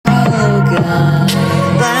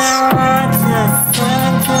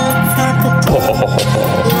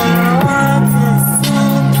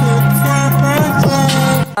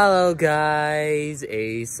Hello guys,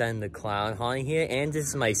 Asen the Clown Haunt here, and this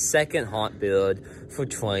is my second haunt build for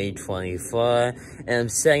 2024, and I'm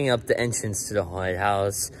setting up the entrance to the haunted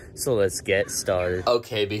house, so let's get started.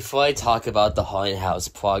 Okay, before I talk about the haunted house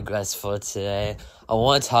progress for today, I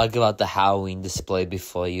want to talk about the Halloween display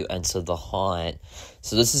before you enter the haunt.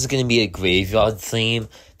 So this is going to be a graveyard theme.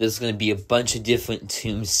 There's going to be a bunch of different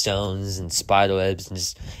tombstones and spiderwebs and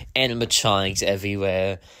just animatronics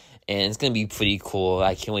everywhere. And it's going to be pretty cool.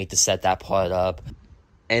 I can't wait to set that part up.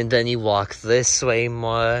 And then you walk this way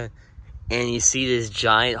more, and you see this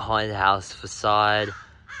giant haunted house facade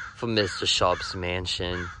from Mr. Sharp's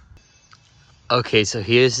mansion. Okay, so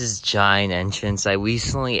here's his giant entrance. I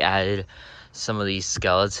recently added some of these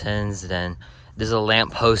skeletons. Then there's a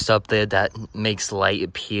lamppost up there that makes light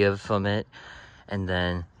appear from it. And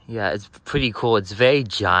then, yeah, it's pretty cool. It's very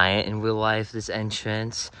giant in real life, this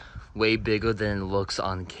entrance. Way bigger than it looks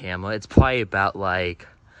on camera. It's probably about like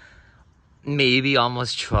maybe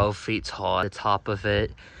almost 12 feet tall at the top of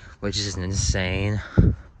it, which is insane.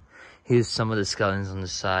 Here's some of the skeletons on the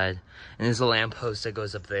side, and there's a lamppost that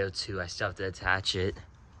goes up there too. I still have to attach it.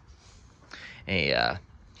 And yeah,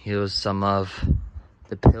 here's some of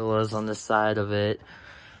the pillars on the side of it.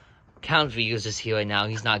 Count Vigo's is here right now.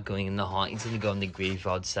 He's not going in the haunt. He's going to go in the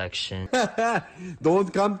graveyard section.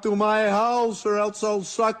 Don't come to my house or else I'll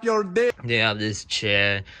suck your dick. They have this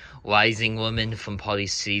chair. Rising Woman from Party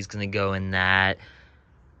City is going to go in that.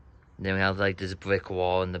 Then we have like this brick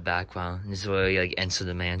wall in the background. This is where you like enter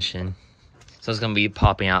the mansion. So it's going to be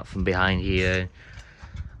popping out from behind here.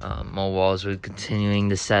 More walls we're continuing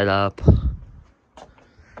to set up.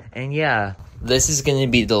 And yeah, this is going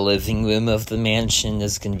to be the living room of the mansion.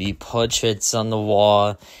 There's going to be portraits on the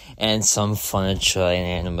wall and some furniture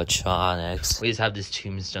and animatronics. We just have this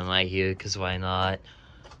tombstone right here because why not?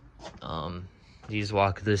 You just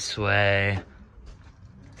walk this way.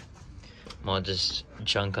 More just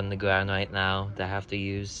junk on the ground right now that I have to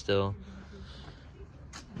use still.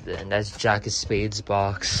 Then that's Jack of Spades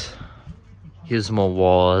box. Here's more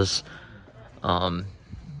walls.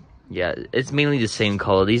 Yeah, it's mainly the same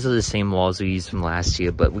color. These are the same walls we used from last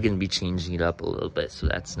year, but we're going to be changing it up a little bit, so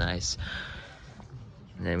that's nice.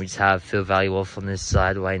 And then we just have Phil Valley Wolf on this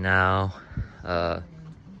side right now.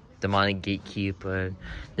 Demonic Gatekeeper.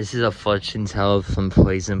 This is a fortune teller from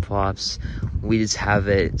Poison Props. We just have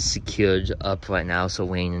it secured up right now so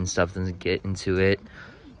Wayne and stuff doesn't get into it.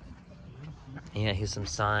 Yeah, here's some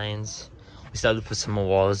signs. We started to put some more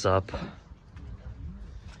walls up.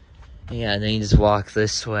 Yeah, and then you just walk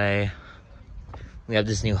this way. We have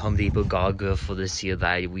this new Home Depot gargoyle for this year that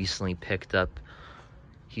I recently picked up.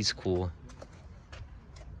 He's cool.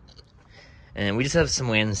 And then we just have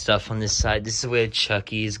some random stuff on this side. This is where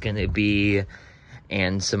Chucky is going to be.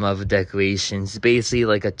 And some other decorations. Basically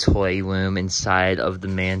like a toy room inside of the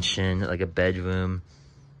mansion. Like a bedroom.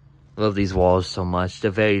 I love these walls so much.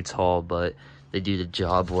 They're very tall, but they do the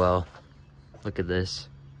job well. Look at this.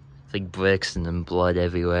 It's like bricks and then blood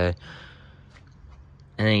everywhere.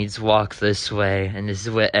 And then you just walk this way, and this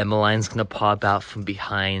is where Emmeline's gonna pop out from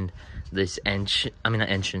behind this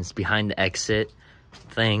entrance, behind the exit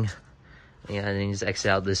thing. Yeah, and then you just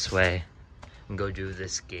exit out this way and go do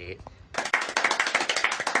this gate.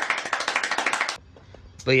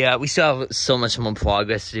 But yeah, we still have so much more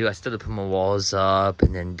progress to do. I still have to put my walls up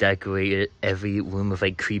and then decorate every room with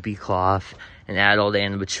like creepy cloth and add all the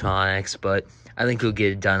animatronics, but I think we'll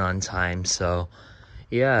get it done on time, so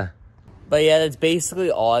yeah. But yeah, that's basically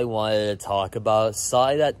all I wanted to talk about.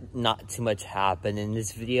 Sorry that not too much happened in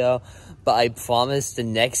this video, but I promise the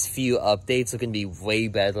next few updates are going to be way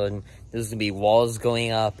better. And there's going to be walls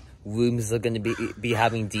going up, rooms are going to be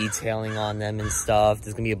having detailing on them and stuff.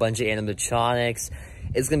 There's going to be a bunch of animatronics.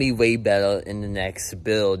 It's going to be way better in the next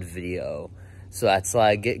build video. So that's all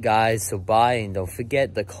I get, guys. So bye, and don't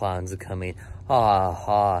forget the clowns are coming. Ha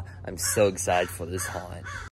ha. I'm so excited for this haunt.